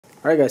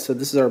Alright guys, so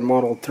this is our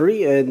Model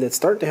 3 and it's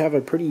starting to have a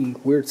pretty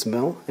weird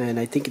smell, and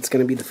I think it's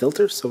going to be the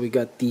filters. So we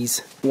got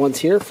these ones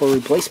here for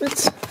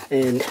replacements,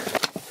 and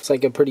it's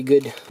like a pretty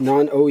good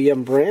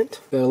non-OEM brand.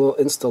 Got a little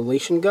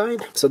installation guide.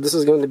 So this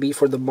is going to be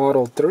for the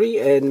Model 3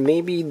 and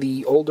maybe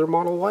the older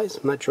Model Ys.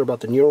 I'm not sure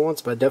about the newer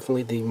ones, but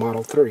definitely the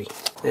Model 3.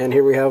 And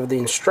here we have the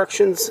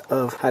instructions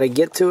of how to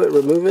get to it,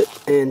 remove it,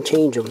 and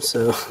change them.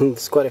 So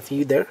there's quite a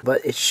few there,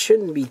 but it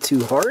shouldn't be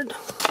too hard.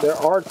 There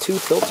are 2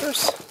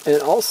 filters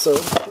and also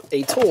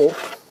a tool.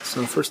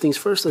 So first things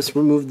first, let's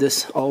remove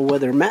this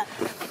all-weather mat.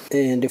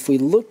 And if we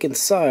look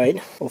inside,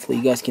 hopefully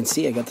you guys can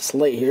see, I got this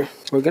light here.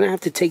 We're gonna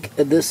have to take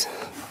this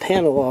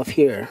panel off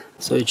here.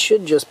 So it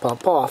should just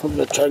pop off. I'm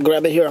gonna try to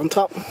grab it here on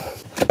top.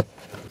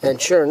 And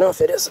sure enough,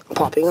 it is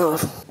popping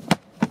off.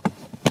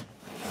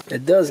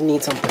 It does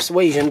need some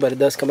persuasion, but it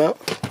does come out.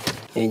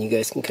 And you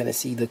guys can kind of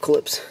see the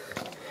clips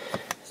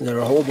that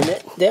are holding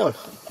it down.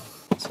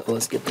 So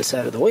let's get this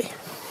out of the way.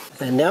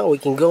 And now we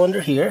can go under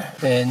here,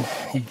 and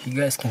if you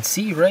guys can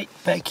see right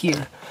back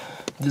here,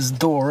 this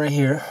door right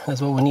here,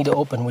 that's what we need to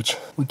open, which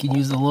we can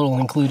use the little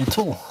included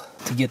tool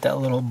to get that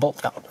little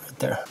bolt out right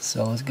there.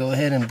 So let's go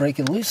ahead and break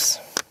it loose,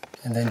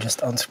 and then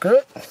just unscrew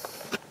it.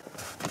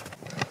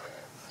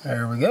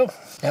 There we go.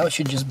 Now it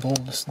should just pull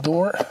this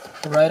door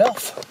right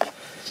off.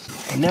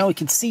 And now we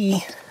can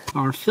see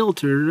our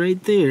filter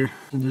right there.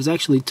 And there's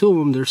actually 2 of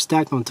them, they're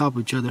stacked on top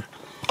of each other.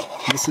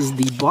 This is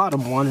the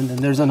bottom one, and then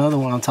there's another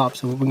one on top.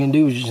 So what we're going to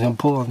do is just going to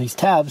pull on these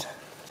tabs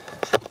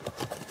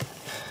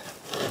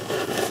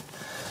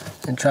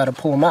and try to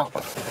pull them out.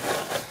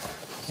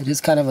 It is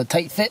kind of a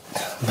tight fit,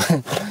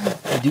 but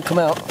they do come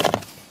out.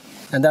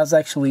 And that's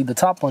actually the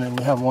top one, and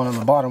we have one on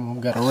the bottom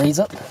we've got to raise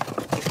up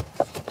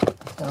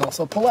and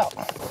also pull out.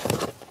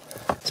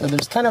 So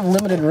there's kind of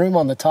limited room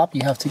on the top.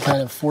 You have to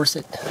kind of force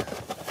it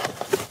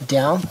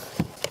down,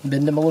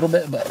 bend them a little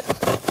bit, but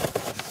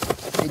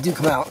they do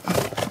come out.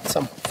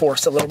 Some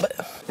force a little bit.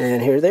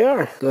 And here they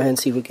are. Go ahead and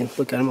see if we can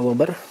look at them a little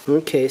better.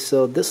 Okay,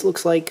 so this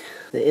looks like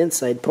the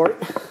inside part.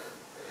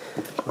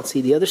 Let's see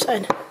the other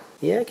side.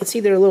 Yeah, I can see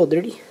they're a little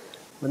dirty,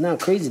 but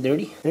not crazy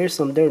dirty. There's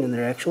some dirt in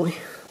there actually.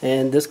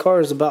 And this car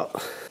is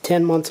about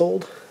 10 months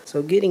old.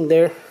 So getting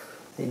there,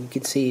 and you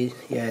can see,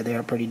 yeah, they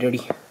are pretty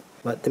dirty.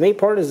 But the main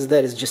part is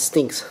that it just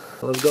stinks.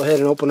 So let's go ahead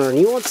and open our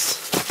new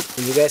ones.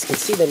 And you guys can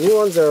see the new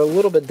ones are a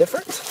little bit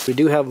different. We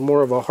do have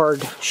more of a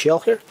hard shell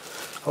here.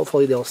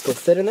 Hopefully they'll still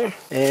fit in there.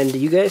 And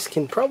you guys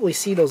can probably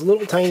see those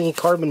little tiny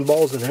carbon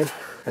balls in there.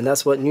 And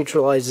that's what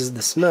neutralizes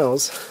the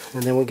smells.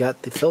 And then we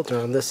got the filter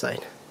on this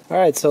side.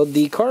 Alright, so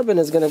the carbon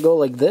is going to go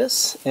like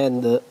this,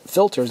 and the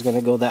filter is going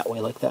to go that way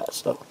like that.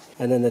 So,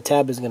 and then the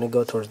tab is going to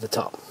go towards the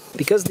top.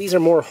 Because these are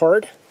more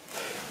hard,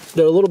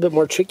 they're a little bit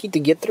more tricky to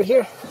get through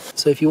here.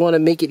 So if you want to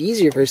make it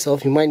easier for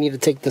yourself, you might need to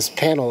take this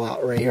panel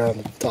out right here on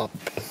the top.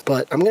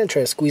 But I'm going to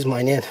try to squeeze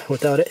mine in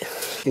without it.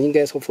 And you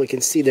guys hopefully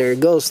can see there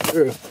it goes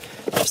through.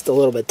 Just a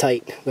little bit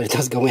tight, but it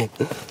does go in.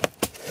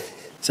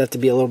 Just have to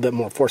be a little bit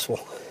more forceful.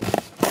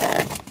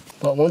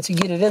 But once you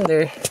get it in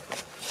there,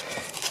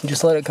 you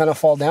just let it kind of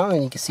fall down,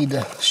 and you can see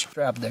the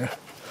strap there.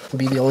 It'll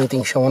be the only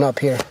thing showing up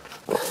here.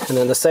 And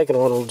then the second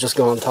one will just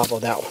go on top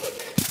of that one.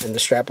 And the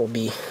strap will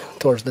be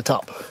towards the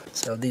top.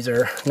 So these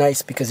are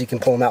nice because you can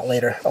pull them out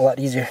later a lot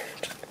easier.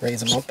 Just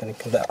raise them up and it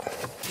comes out.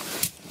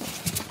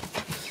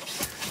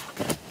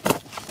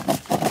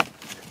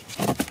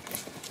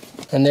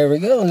 And there we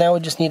go. Now we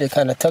just need to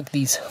kind of tuck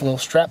these little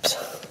straps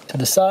to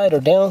the side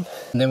or down,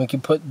 and then we can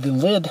put the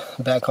lid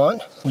back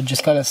on. It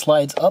just kind of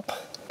slides up,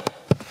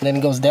 and then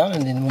it goes down,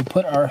 and then we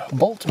put our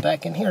bolt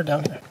back in here,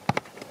 down here.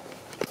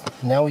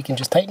 Now we can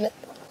just tighten it,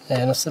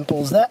 and as simple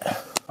as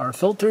that, our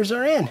filters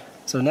are in.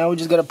 So now we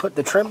just got to put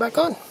the trim back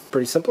on.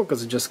 Pretty simple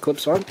because it just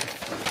clips on.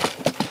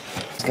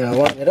 Just gonna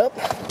line it up,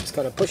 just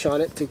gotta push on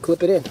it to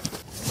clip it in.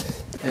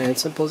 And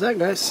simple as that,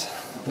 guys.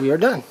 We are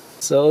done.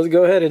 So let's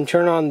go ahead and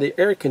turn on the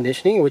air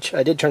conditioning, which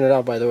I did turn it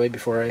off, by the way,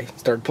 before I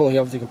started pulling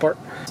everything apart.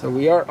 So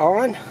we are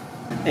on,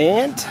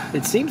 and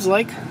it seems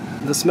like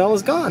the smell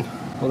is gone.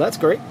 Well, that's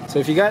great. So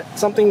if you got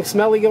something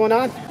smelly going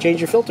on, change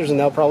your filters and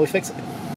they'll probably fix it.